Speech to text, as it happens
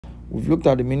We've looked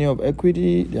at the meaning of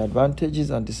equity, the advantages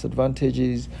and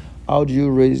disadvantages. How do you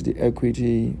raise the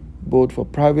equity both for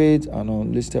private and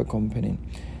unlisted company?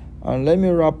 And let me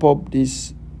wrap up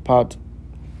this part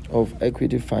of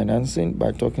equity financing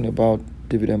by talking about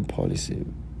dividend policy.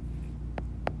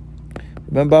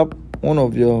 Remember, one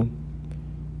of your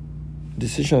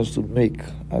decisions to make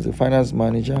as a finance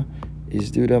manager is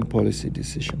dividend policy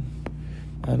decision.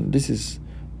 And this is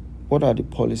what are the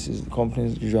policies the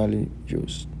companies usually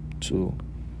use to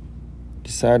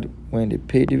decide when they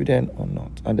pay dividend or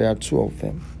not. And there are two of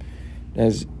them.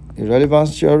 There's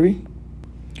irrelevance theory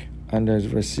and there's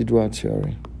residual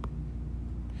theory.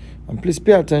 And please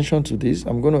pay attention to this.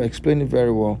 I'm going to explain it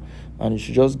very well, and you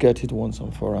should just get it once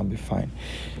and for all and be fine.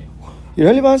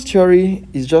 Irrelevance theory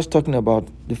is just talking about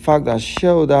the fact that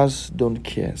shareholders don't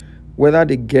care whether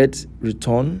they get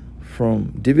return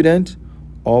from dividend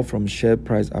or from share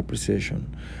price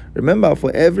appreciation. Remember,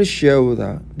 for every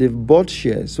shareholder, they've bought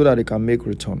shares so that they can make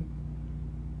return.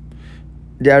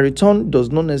 Their return does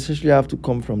not necessarily have to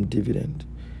come from dividend.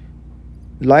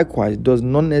 Likewise, does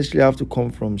not necessarily have to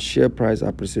come from share price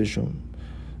appreciation.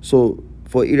 So,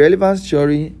 for irrelevance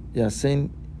theory, they are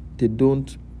saying they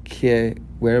don't care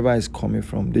wherever it's coming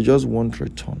from. They just want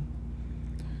return.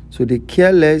 So they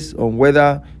care less on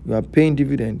whether you are paying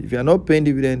dividend. If you are not paying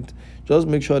dividend, just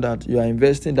make sure that you are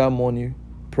investing that money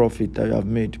profit that you have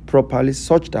made properly,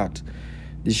 such that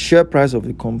the share price of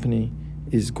the company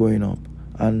is going up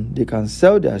and they can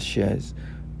sell their shares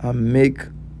and make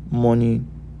money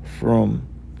from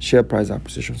share price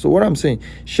appreciation. So what I'm saying,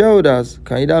 shareholders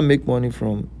can either make money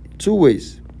from two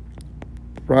ways: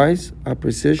 price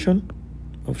appreciation,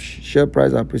 of share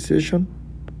price appreciation,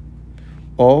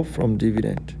 or from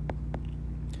dividend.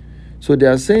 So they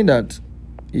are saying that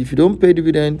if you don't pay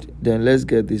dividend, then let's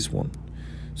get this one.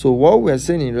 So what we are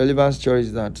saying in relevance theory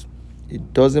is that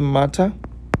it doesn't matter.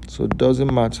 So it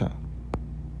doesn't matter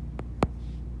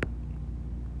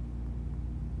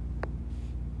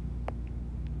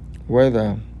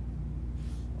whether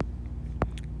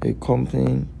a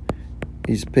company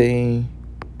is paying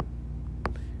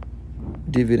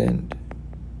dividend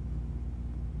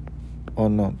or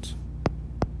not,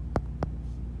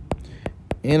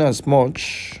 inasmuch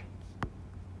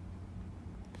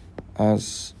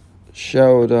as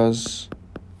shareholders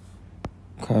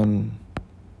can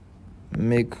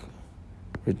make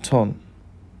return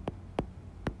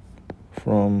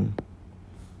from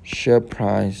share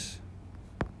price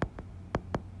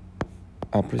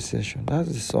appreciation. That's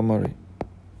the summary.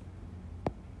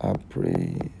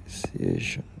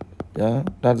 Appreciation. Yeah,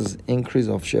 that is increase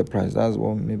of share price. That's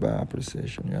what we mean by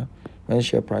appreciation. Yeah, when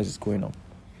share price is going up.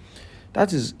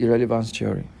 That is irrelevance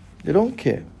theory. They don't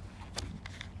care.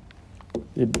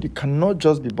 They cannot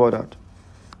just be bothered.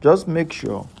 Just make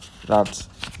sure that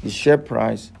the share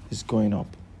price is going up.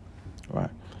 Right.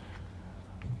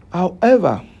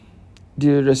 However,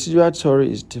 the residual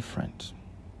theory is different.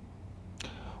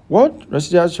 What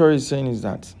residual theory is saying is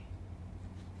that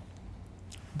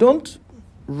don't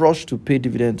rush to pay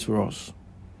dividend to us.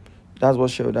 That's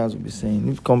what shareholders will be saying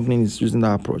if company is using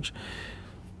that approach.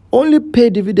 Only pay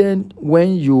dividend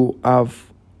when you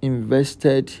have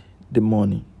invested the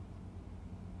money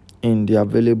in the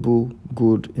available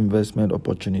good investment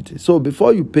opportunities. So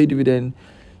before you pay dividend,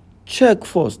 check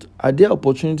first, are there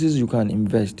opportunities you can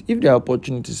invest? If there are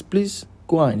opportunities, please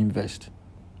go and invest.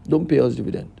 Don't pay us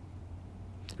dividend.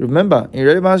 Remember, in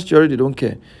relevance theory, they don't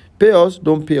care. Pay us,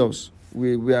 don't pay us.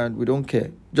 We don't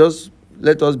care. Just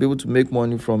let us be able to make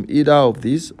money from either of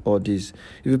these or this.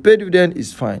 If you pay dividend,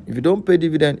 it's fine. If you don't pay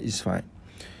dividend, it's fine.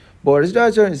 But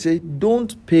residual theory say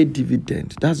don't pay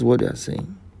dividend. That's what they are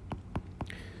saying.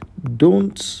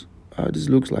 Don't. This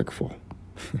looks like 4.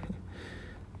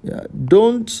 Yeah.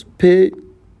 Don't pay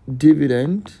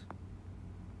dividend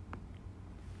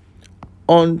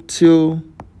until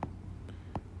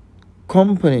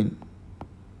company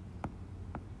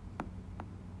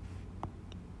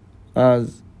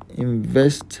has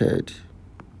invested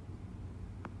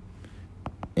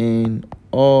in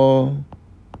all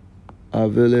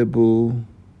available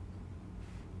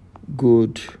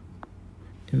good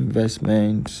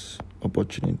investment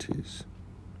opportunities.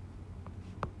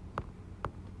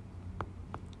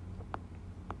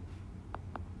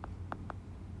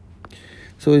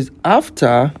 So it's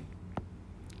after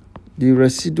the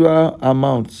residual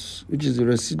amounts, which is the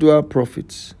residual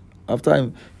profits,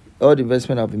 after all the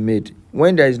investment have been made.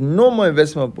 When there is no more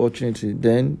investment opportunity,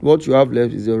 then what you have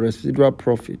left is your residual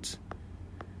profit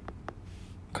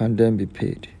can then be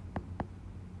paid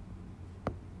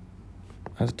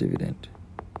as dividend.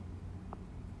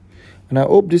 And I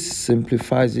hope this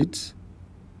simplifies it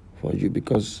for you,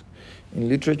 because in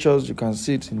literatures you can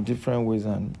see it in different ways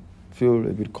and feel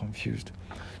a bit confused.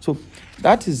 So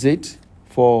that is it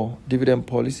for dividend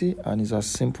policy, and it's as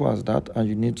simple as that, and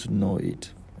you need to know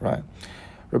it, right?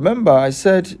 Remember, I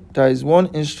said there is one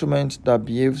instrument that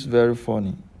behaves very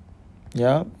funny.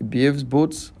 Yeah, it behaves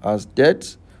both as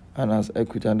debt and as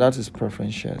equity, and that is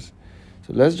preference shares.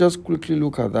 So let's just quickly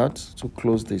look at that to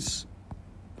close this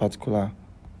particular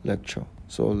lecture.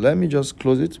 So let me just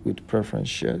close it with preference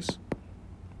shares.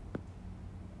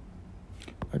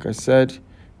 Like I said,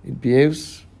 it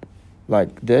behaves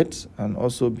like debt and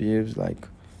also behaves like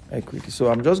equity. So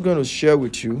I'm just going to share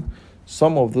with you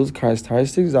some of those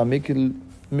characteristics that makes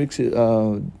it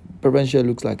preference share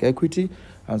looks like equity,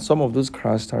 and some of those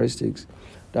characteristics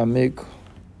that make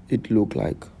it look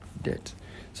like debt.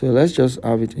 So let's just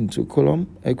have it into column: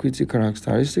 equity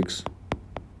characteristics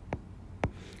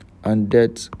and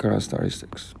debt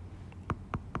characteristics.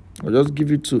 I'll just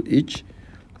give it to each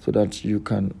so that you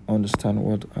can understand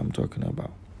what I'm talking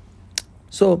about.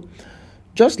 So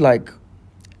just like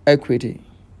equity,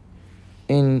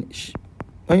 when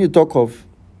you talk of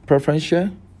preference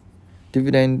share,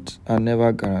 dividends are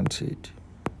never guaranteed.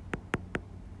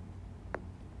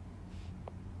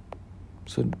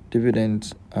 So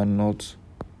dividends are not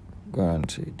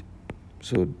guaranteed.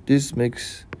 So this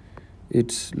makes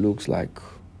it looks like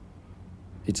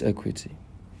it's equity.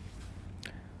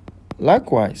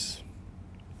 Likewise,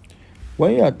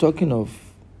 when you are talking of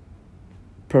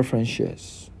preference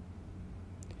shares,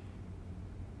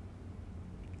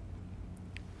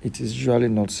 it is usually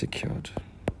not secured.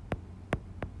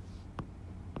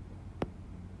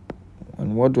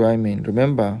 And what do I mean?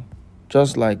 Remember,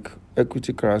 just like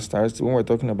equity characteristics, when we're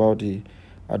talking about the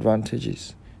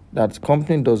advantages, that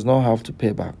company does not have to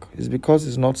pay back, is because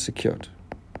it's not secured.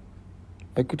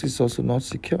 Equity is also not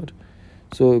secured.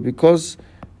 So because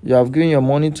you have given your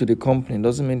money to the company,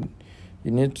 doesn't mean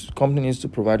company needs to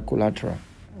provide collateral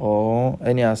or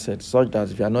any asset such that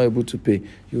if you are not able to pay,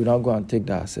 you will not go and take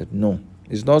the asset. No,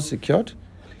 it's not secured.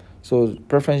 So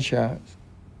preference shares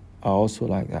are also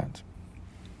like that.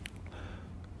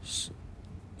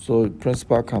 So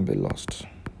principal can be lost.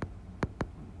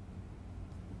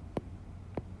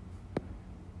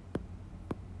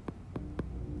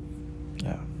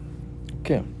 Yeah.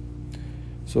 Okay.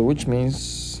 So which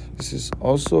means this is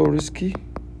also risky.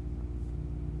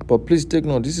 But please take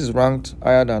note, this is ranked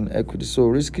higher than equity. So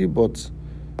risky, but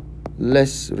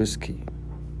less risky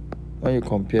when you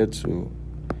compare to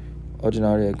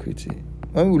ordinary equity.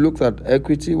 When we look at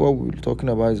equity, what we're talking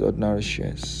about is ordinary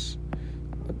shares.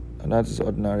 And that is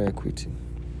ordinary equity.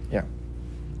 Yeah.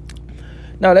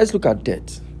 Now let's look at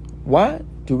debt. Why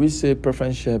do we say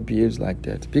preference share behaves like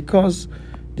debt? Because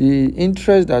the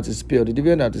interest that is paid, or the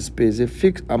dividend that is paid, is a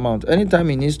fixed amount. Anytime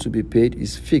it needs to be paid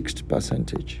is fixed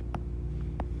percentage.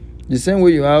 The same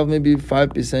way you have maybe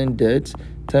 5% debt,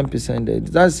 10% debt.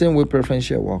 That's the same way preference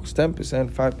share works.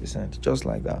 10%, 5%, just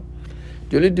like that.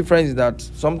 The only difference is that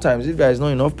sometimes if there is not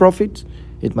enough profit,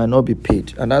 it might not be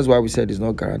paid. And that's why we said it's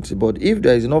not guaranteed. But if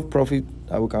there is enough profit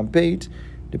that we can pay it,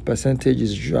 the percentage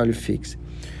is usually fixed.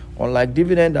 Unlike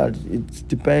dividend, that it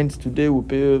depends. Today we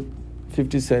pay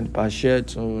 50 cents per share.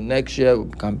 To next year we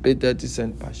can pay 30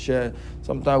 cents per share.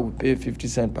 Sometimes we pay 50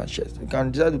 cents per share. You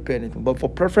can decide to pay anything. But for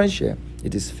preference share,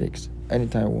 it is fixed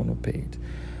anytime we want to pay it.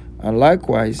 And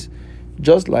likewise,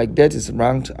 just like debt is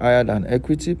ranked higher than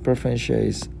equity, preference share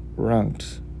is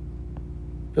ranked,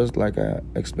 just like I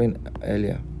explained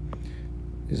earlier,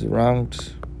 is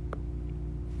ranked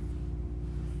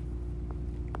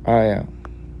higher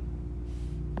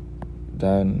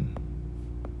than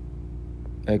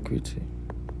equity.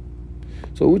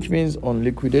 So which means on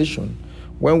liquidation,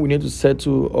 when we need to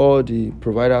settle all the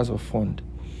providers of fund,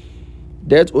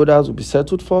 debt holders will be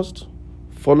settled first,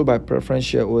 followed by preference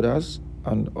shareholders,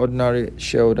 and ordinary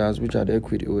shareholders, which are the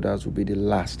equity holders, will be the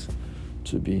last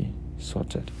to be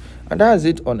sorted. And that is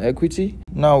it on equity.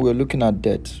 Now we're looking at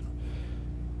debt,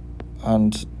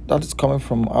 and that is coming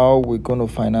from how we're going to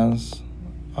finance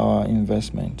our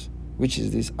investment, which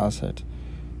is this asset.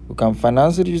 We can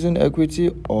finance it using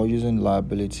equity or using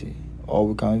liability, or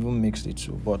we can even mix the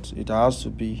two, but it has to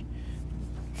be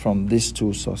from these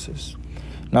two sources.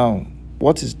 Now,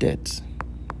 what is debt?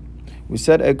 We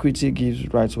said equity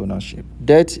gives right to ownership.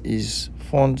 Debt is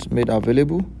funds made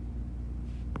available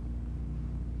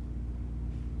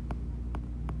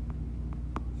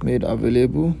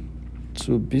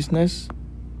to business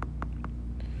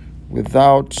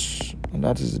without, and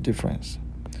that is the difference,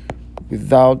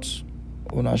 without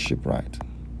ownership right.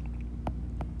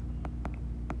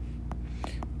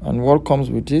 And what comes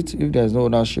with it if there is no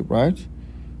ownership right?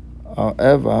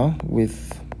 However,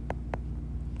 with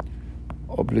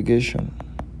obligation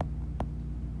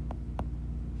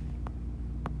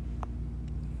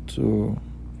to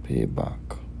pay back.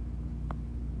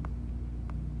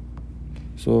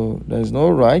 So there is no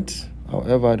right,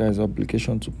 however, there is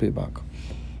obligation to pay back.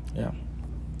 Yeah.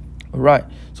 Right.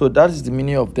 So that is the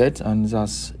meaning of debt, and it's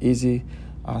as easy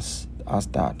as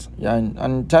that. Yeah. And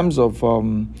in terms of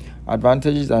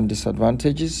advantages and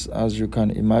disadvantages, as you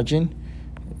can imagine,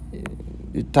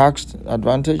 the tax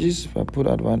advantages. If I put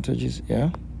advantages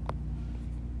here,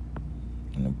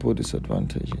 and I put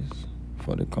disadvantages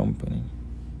for the company.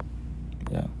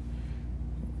 Yeah.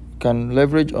 Can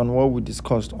leverage on what we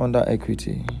discussed under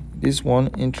equity. This one,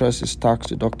 interest is tax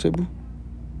deductible.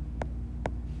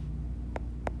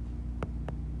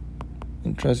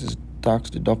 Interest is tax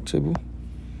deductible.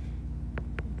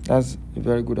 That's a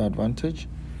very good advantage.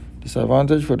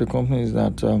 Disadvantage for the company is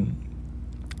that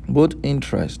both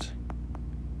interest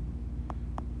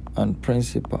and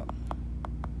principal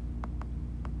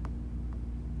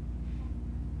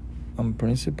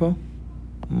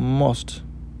must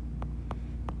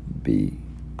be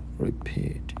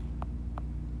repaid.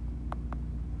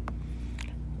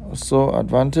 Also,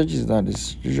 advantage is that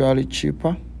it's usually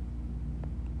cheaper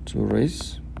to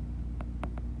raise.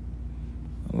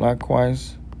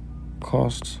 Likewise,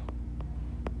 cost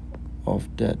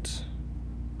of debt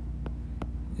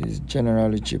is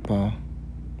generally cheaper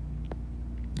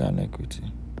than equity.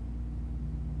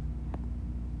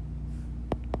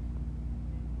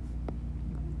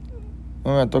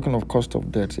 When we are talking of cost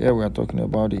of debt, here we are talking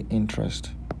about the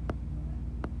interest.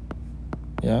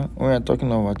 Yeah, when we are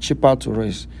talking of cheaper to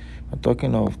raise, we're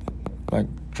talking of like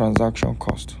transaction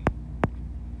cost.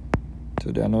 So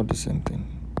they are not the same thing.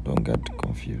 Don't get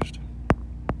confused.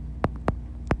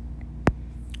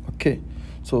 Okay,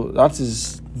 so that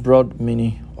is broad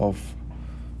meaning of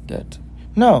debt.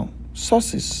 Now,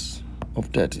 sources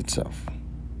of debt itself.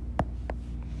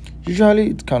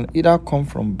 Usually it can either come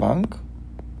from bank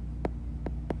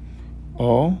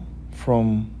or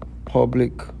from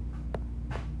public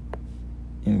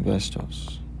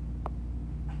investors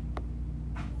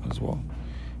as well.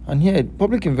 And here,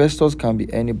 public investors can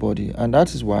be anybody, and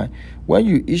that is why when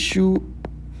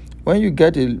you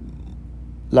get a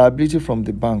liability from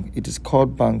the bank, it is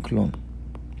called bank loan.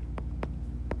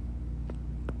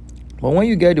 But when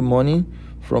you get the money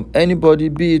from anybody,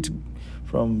 be it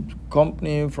from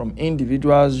company, from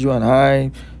individuals, you and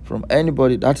I, from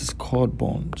anybody, that is called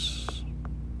bonds.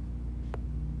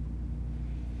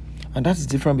 And that's the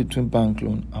difference between bank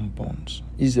loan and bonds.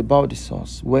 It's about the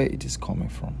source, where it is coming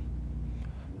from.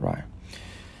 Right.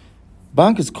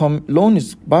 Bank loan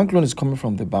is coming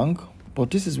from the bank,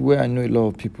 but this is where I know a lot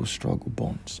of people struggle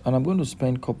bonds. And I'm going to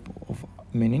spend a couple of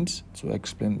minutes to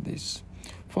explain this.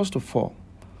 First of all,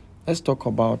 let's talk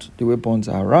about the way bonds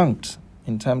are ranked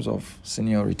in terms of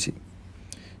seniority.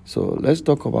 So let's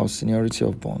talk about seniority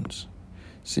of bonds.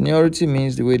 Seniority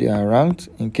means the way they are ranked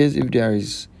in case if there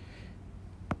is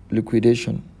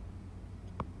liquidation.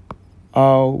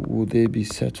 How would they be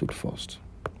settled first?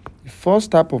 The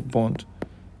first type of bond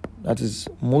that is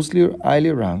mostly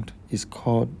highly ranked is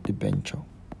called debenture.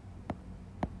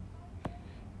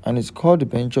 And it's called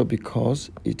debenture because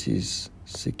it is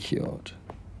secured.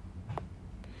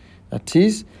 That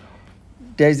is,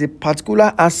 there is a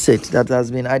particular asset that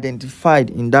has been identified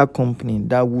in that company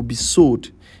that will be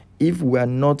sold if we are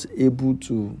not able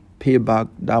to pay back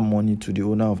that money to the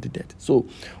owner of the debt. So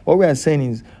what we are saying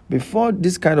is, before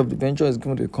this kind of debenture is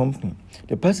given to a company,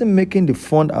 the person making the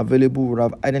fund available would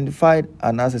have identified,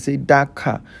 and as I say, that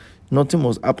car, nothing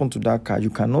must happen to that car. You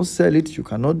cannot sell it. You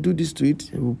cannot do this to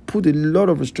it. You will put a lot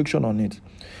of restriction on it.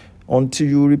 Until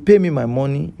you repay me my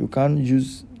money, you can't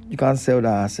sell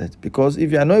that asset. Because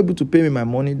if you are not able to pay me my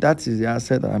money, that is the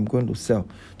asset that I'm going to sell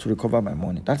to recover my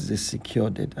money. That is a secure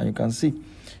debt. And you can see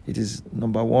it is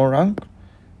number one rank.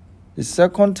 The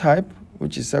second type,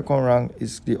 which is second rank,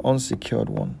 is the unsecured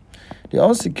one. The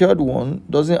unsecured one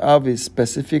doesn't have a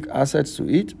specific asset to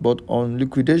it, but on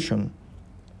liquidation,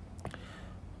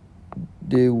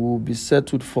 they will be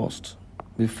settled first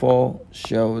before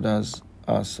shareholders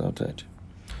are settled.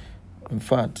 In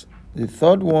fact, the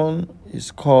third one is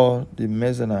called the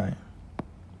mezzanine.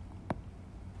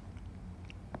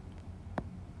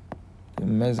 The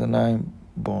mezzanine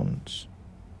bonds.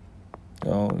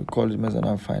 We call it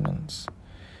mezzanine finance.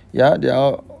 Yeah, they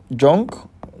are junk.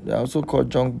 They are also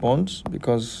called junk bonds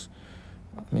because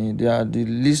they are the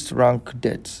least rank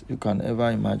debts you can ever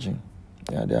imagine.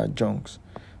 Yeah, they are junks.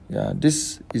 Yeah,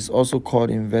 this is also called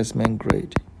investment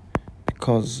grade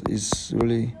because it's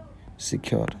really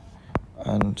secured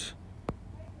and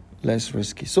less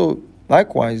risky. So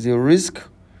likewise, the risk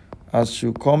as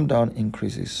you come down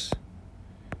increases.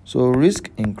 So risk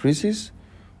increases,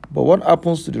 but what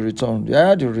happens to the return? The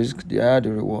higher the risk, the higher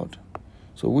the reward.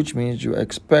 So which means you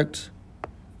expect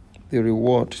the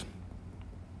reward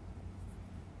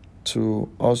to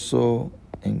also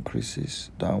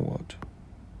increases downward.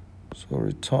 So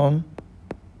return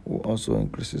will also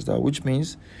increases that, which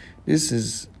means this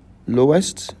is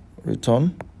lowest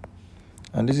return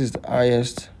and this is the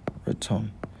highest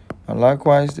return. And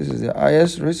likewise, this is the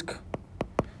highest risk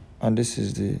and this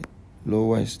is the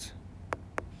lowest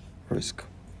risk.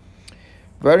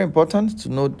 Very important to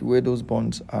note where those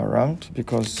bonds are ranked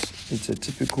because it's a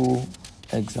typical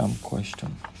exam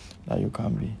question that you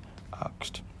can be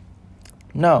asked.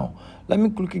 Now, let me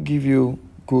quickly give you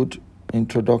good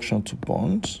introduction to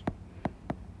bonds.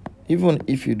 Even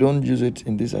if you don't use it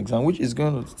in this exam, which is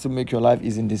going to make your life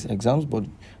easy in these exams, but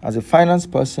as a finance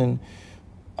person,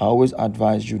 I always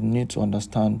advise you need to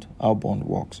understand how bond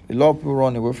works. A lot of people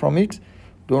run away from it.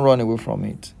 Don't run away from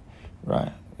it,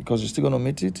 right? Because you're still going to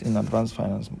meet it in advanced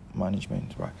finance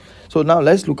management, right? So now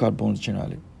let's look at bonds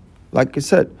generally. Like I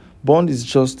said, bond is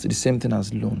just the same thing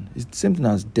as loan. It's the same thing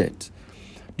as debt.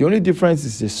 The only difference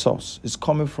is the source. It's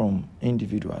coming from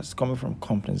individuals, it's coming from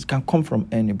companies. It can come from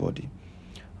anybody,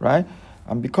 right?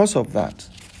 And because of that,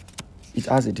 it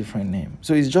has a different name.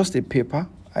 So it's just a paper.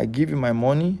 I give you my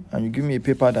money and you give me a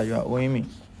paper that you are owing me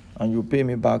and you pay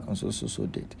me back on so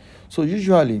date. So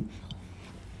usually,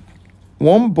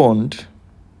 one bond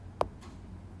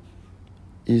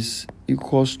is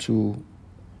equals to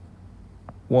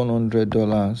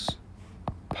 $100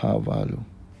 per value.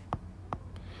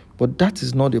 But that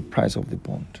is not the price of the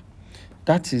bond.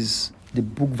 That is the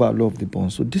book value of the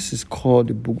bond. So this is called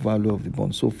the book value of the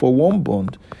bond. So for one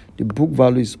bond, the book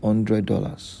value is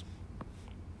 $100.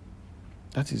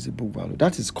 That is the book value.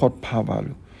 That is called par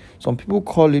value. Some people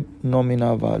call it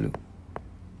nominal value.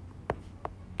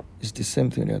 It's the same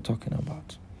thing they're talking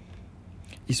about.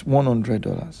 It's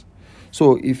 $100.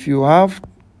 So if you have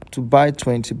to buy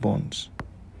 20 bonds,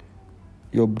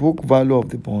 your book value of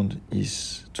the bond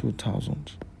is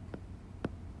 $2,000.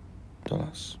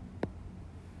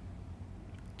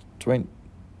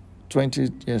 20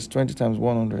 times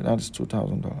 100, that is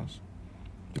 $2,000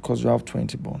 because you have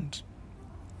 20 bonds.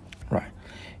 Right.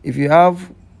 If you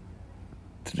have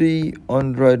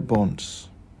 300 bonds,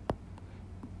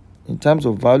 in terms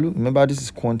of value, remember this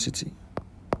is quantity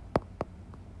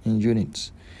in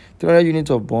units. 300 units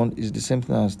of bond is the same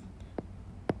thing as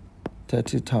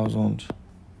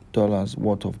 $30,000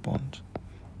 worth of bond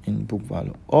in book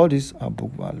value. All these are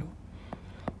book value.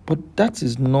 But that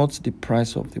is not the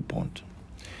price of the bond.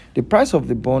 The price of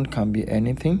the bond can be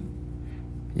anything.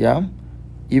 Yeah.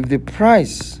 If the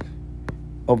price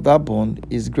of that bond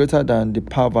is greater than the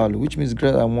par value, which means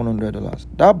greater than $100,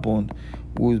 that bond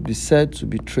will be said to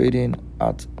be trading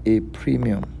at a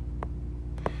premium.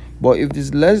 But if it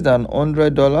is less than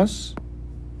 $100,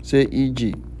 say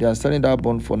e.g., they are selling that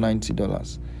bond for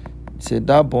 $90, say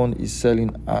that bond is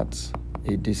selling at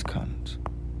a discount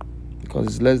because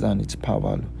it's less than its par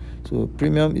value. So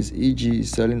premium is e.g.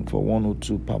 is selling for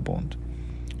 102 per bond,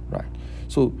 right?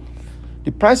 So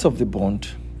the price of the bond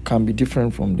can be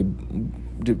different from the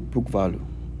book value.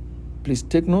 Please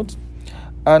take note.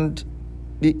 And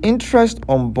the interest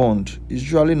on bond is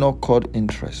usually not called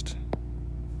interest.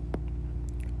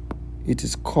 It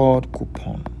is called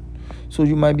coupon. So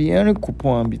you might be hearing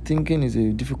coupon and be thinking it's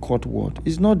a difficult word.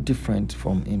 It's not different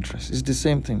from interest. It's the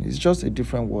same thing. It's just a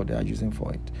different word they are using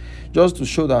for it. Just to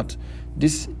show that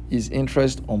this is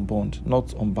interest on bond,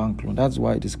 not on bank loan. That's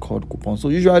why it is called coupon. So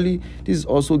usually this is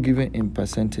also given in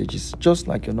percentages, just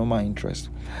like your normal interest.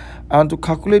 And to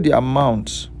calculate the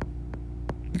amount,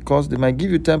 because they might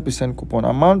give you 10% coupon,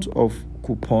 amount of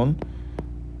coupon,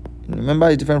 remember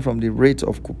it's different from the rate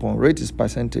of coupon. Rate is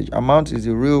percentage. Amount is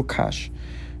the real cash.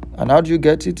 And how do you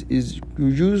get it? Is you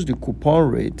use the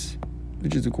coupon rate,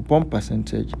 which is the coupon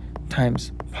percentage,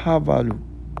 times par value.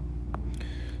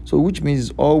 So which means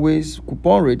it's always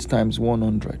coupon rate times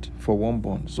 100 for one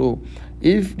bond. So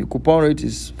if the coupon rate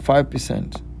is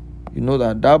 5%, you know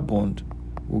that that bond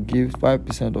will give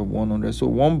 5% of 100. So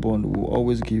one bond will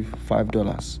always give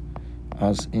 $5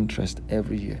 as interest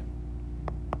every year.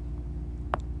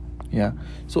 Yeah.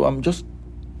 So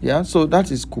so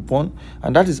that is coupon,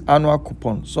 and that is annual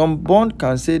coupon. Some bond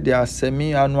can say they are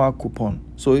semi-annual coupon.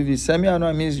 So if it's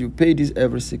semi-annual, it means you pay this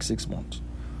every six months,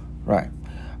 right?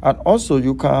 And also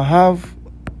you can have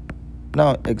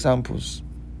now examples: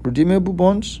 redeemable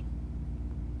bonds.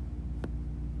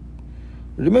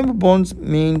 Redeemable bonds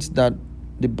means that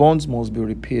the bonds must be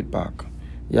repaid back.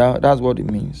 Yeah, that's what it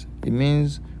means. It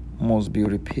means must be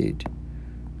repaid.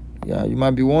 Yeah, you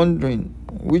might be wondering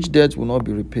which debt will not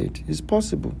be repaid. It's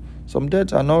possible. Some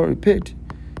debts are not repaid,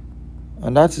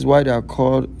 and that is why they are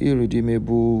called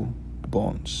irredeemable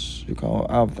bonds. You can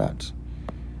have that.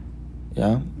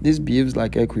 Yeah, this behaves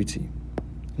like equity,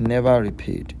 never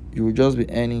repaid. You will just be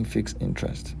earning fixed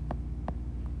interest.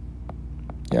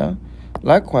 Yeah,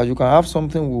 likewise, you can have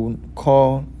something we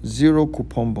call zero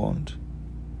coupon bond.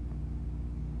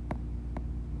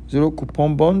 Zero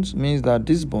coupon bonds means that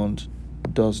this bond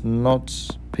does not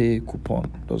pay coupon,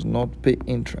 does not pay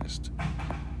interest,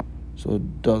 so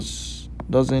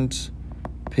doesn't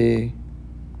pay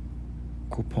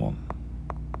coupon.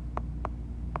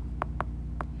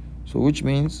 So which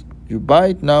means you buy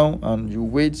it now and you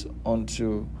wait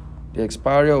until the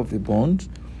expiry of the bond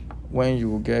when you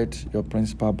will get your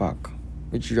principal back,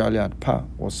 which usually at par,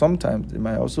 or sometimes they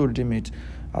might also redeem it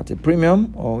at a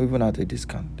premium or even at a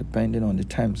discount, depending on the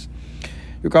terms.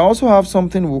 You can also have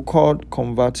something we call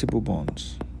convertible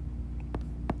bonds.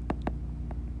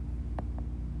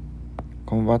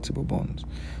 Convertible bonds.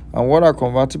 And what are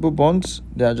convertible bonds?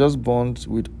 They are just bonds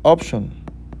with option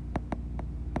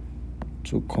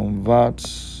to convert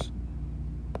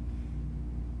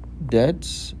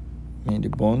debts, the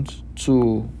bonds,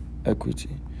 to equity.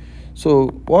 So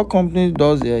what company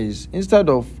does here is, instead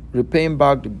of repaying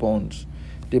back the bonds,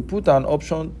 they put an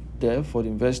option there for the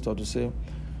investor to say,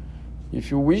 if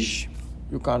you wish,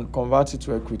 you can convert it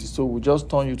to equity. So we'll just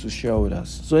turn you to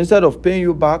shareholders. So instead of paying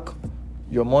you back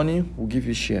your money, we'll give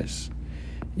you shares.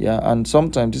 Yeah, and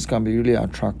sometimes this can be really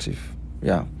attractive,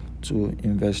 to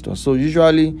investors. So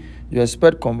usually you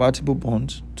expect convertible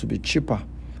bonds to be cheaper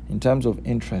in terms of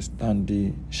interest than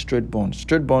the straight bonds.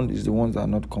 Straight bond is the ones that are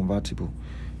not convertible.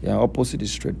 Opposite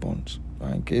is straight bonds.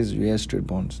 In case you hear straight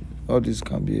bonds, all these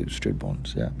can be straight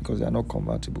bonds, because they are not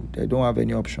convertible. They don't have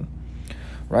any option,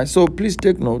 right? So please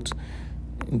take note,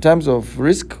 in terms of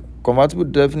risk, convertible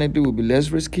definitely will be less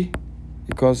risky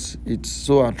because it's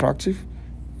so attractive.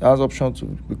 It has option to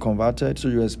be converted, so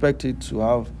you expect it to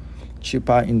have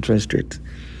cheaper interest rate,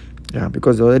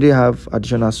 because they already have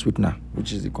additional sweetener,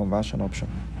 which is the conversion option.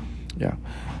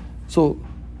 So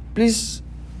please,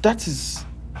 that is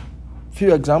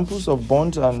few examples of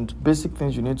bonds and basic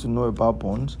things you need to know about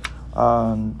bonds.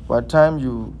 And by the time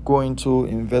you go into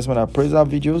investment appraisal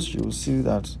videos, you will see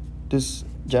that this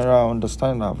general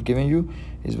understanding I've given you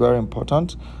is very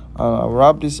important. I'll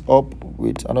wrap this up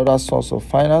with another source of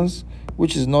finance,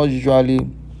 which is not usually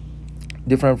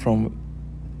different from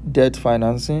debt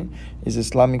financing, is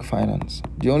Islamic finance.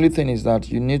 The only thing is that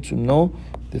you need to know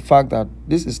the fact that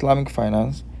this Islamic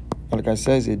finance, like I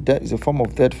said, is a form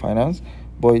of debt finance,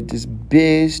 but it is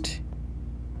based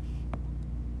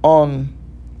on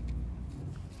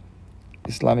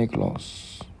Islamic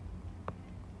laws,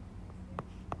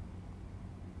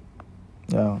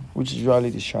 which is usually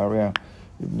the Sharia.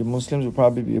 The Muslims will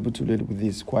probably be able to relate with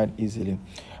this quite easily.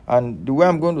 And the way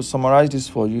I'm going to summarize this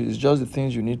for you is just the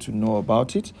things you need to know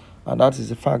about it, and that is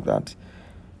the fact that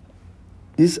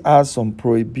this has some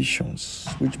prohibitions,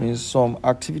 which means some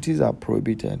activities are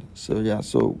prohibited.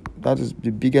 So that is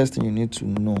the biggest thing you need to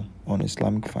know on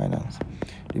Islamic finance.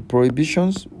 The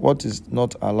prohibitions, what is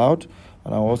not allowed,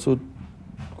 and I'll also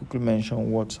quickly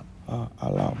mention what are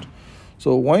allowed.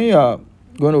 So when you are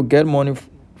going to get money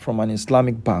from an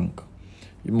Islamic bank,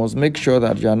 you must make sure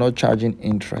that you are not charging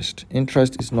interest.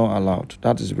 Interest is not allowed.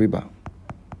 That is riba.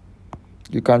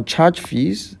 You can charge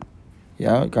fees, you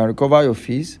can recover your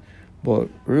fees, but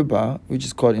riba, which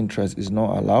is called interest, is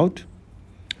not allowed.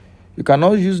 You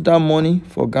cannot use that money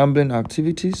for gambling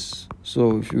activities.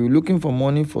 So if you're looking for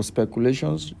money for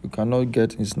speculations, you cannot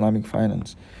get Islamic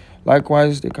finance.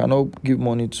 Likewise, they cannot give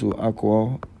money to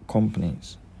alcohol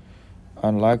companies,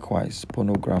 and likewise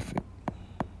pornography.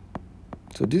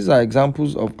 So these are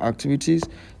examples of activities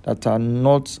that are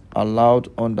not allowed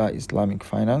under Islamic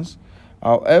finance.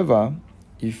 However,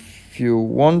 if you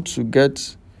want to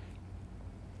get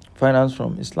finance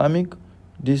from Islamic,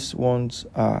 these ones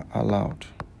are allowed.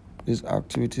 These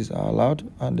activities are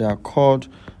allowed, and they are called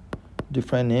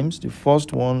different names. The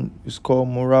first one is called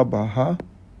murabaha,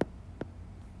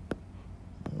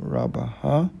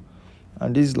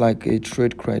 and this is like a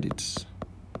trade credits.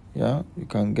 You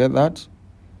can get that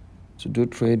to do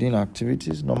trading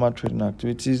activities, normal trading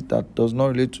activities that does not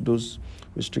relate to those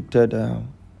restricted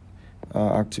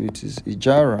activities.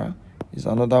 Ijara is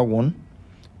another one,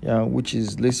 which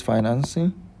is lease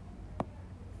financing,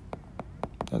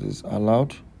 that is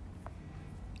allowed.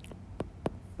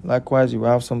 Likewise, you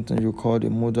have something you call the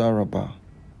mudaraba,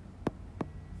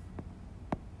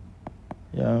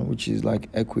 which is like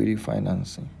equity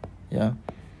financing.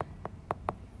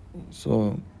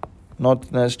 So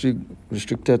not necessarily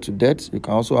restricted to debt. You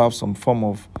can also have some form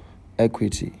of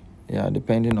equity, Yeah,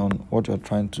 depending on what you're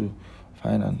trying to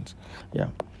finance. Yeah.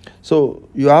 So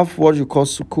you have what you call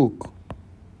sukuk.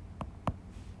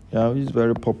 Yeah, which is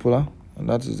very popular, and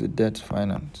that is the debt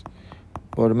finance.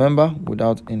 But remember,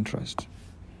 without interest.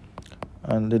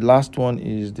 And the last one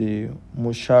is the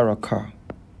musharaka,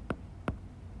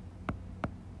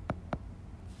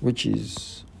 which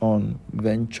is on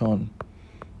venture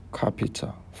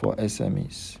capital for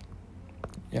SMEs.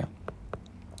 Yeah.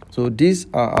 So these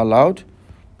are allowed,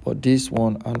 but these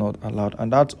one are not allowed.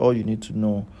 And that's all you need to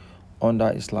know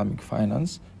under Islamic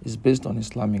finance. It's based on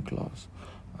Islamic laws.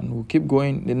 And we'll keep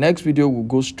going. The next video will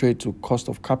go straight to cost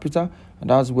of capital, and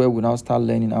that's where we now start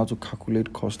learning how to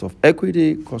calculate cost of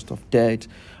equity, cost of debt,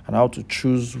 and how to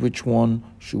choose which one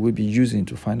should we be using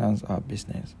to finance our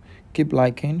business. Keep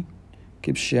liking,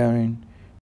 keep sharing,